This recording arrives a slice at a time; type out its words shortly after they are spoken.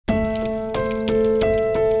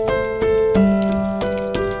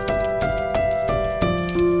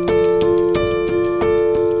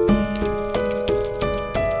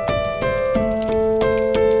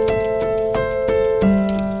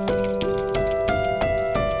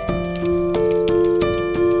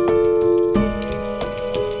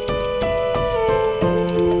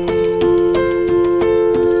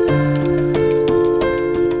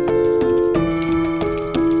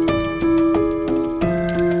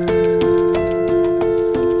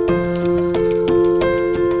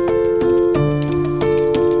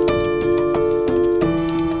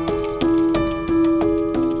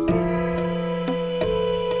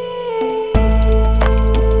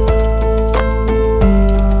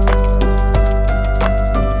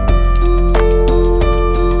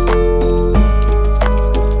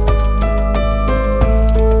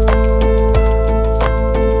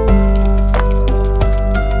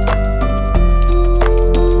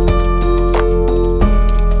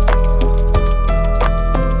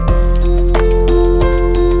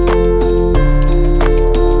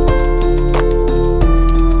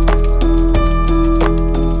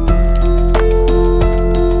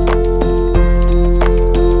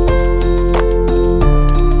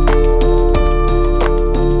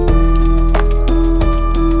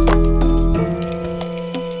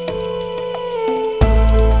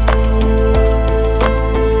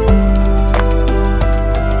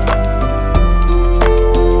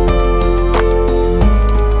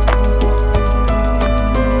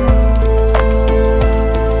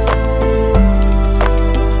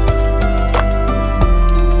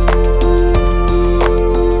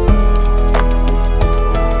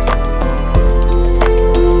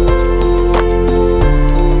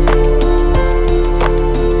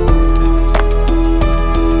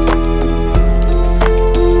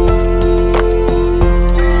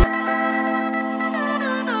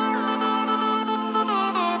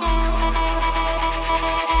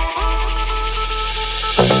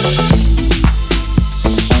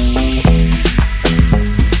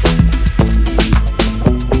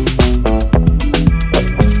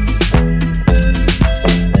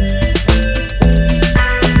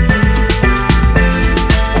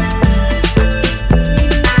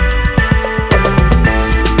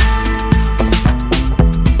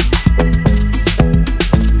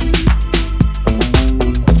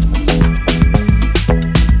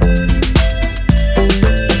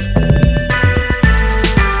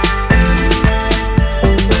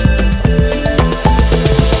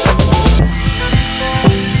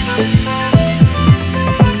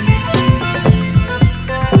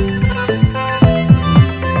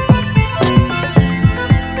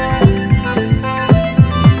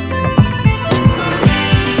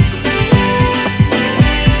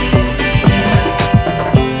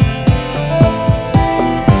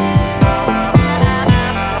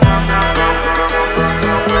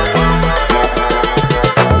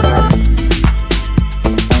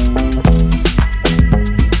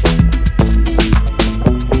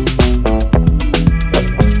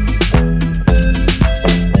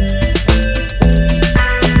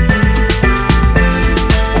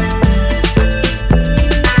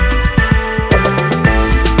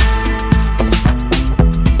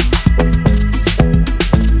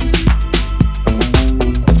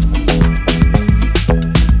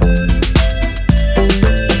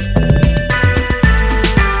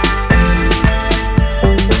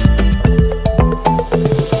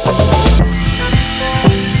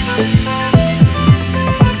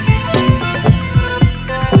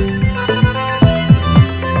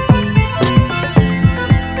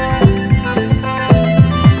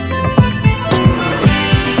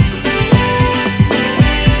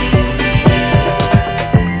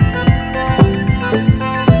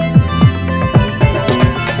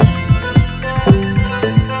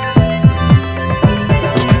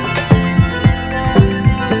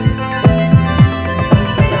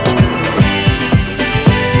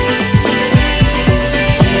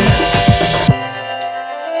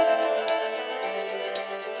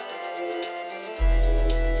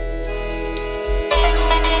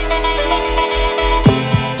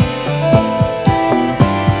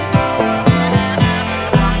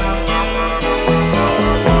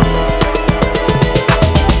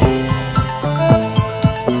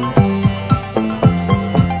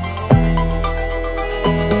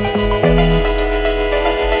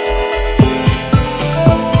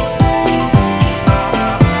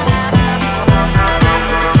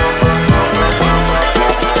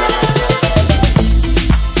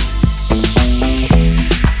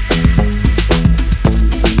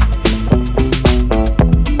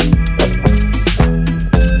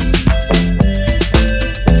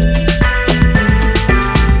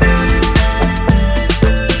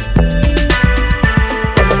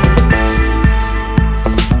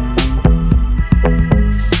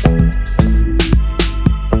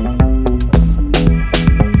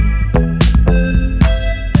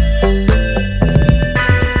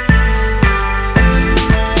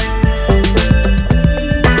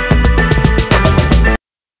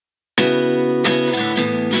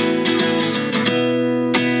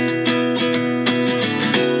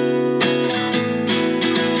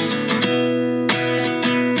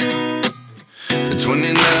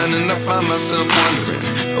find myself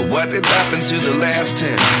wondering what did happen to the last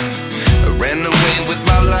 10. I ran away with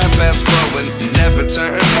my life, fast forward, never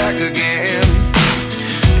turn back again.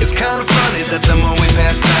 It's kind of funny that the more we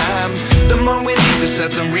pass time, the more we need to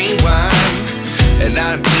set the rewind. And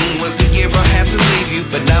 19 was the year I had to leave you,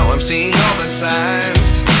 but now I'm seeing all the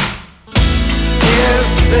signs. Is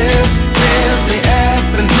this really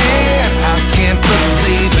happening? I can't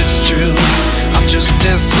believe it's true. I'm just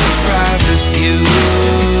as surprised as you.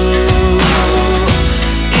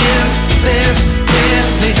 Is this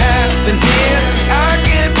really happening? I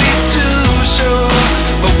can't be too sure,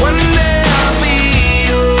 but one day I'll be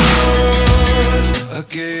yours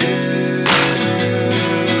again.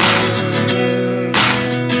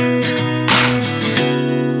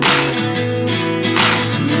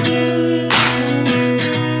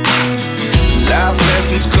 Life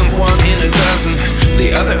lessons come one in a dozen.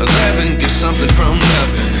 The other 11 get something from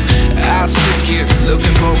nothing. I sit here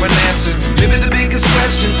looking for an answer. Maybe the biggest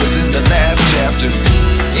question was in the last chapter.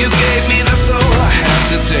 You gave me the soul I have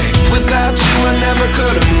today. Without you I never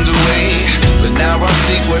could have moved away, but now I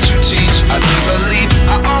see what you teach.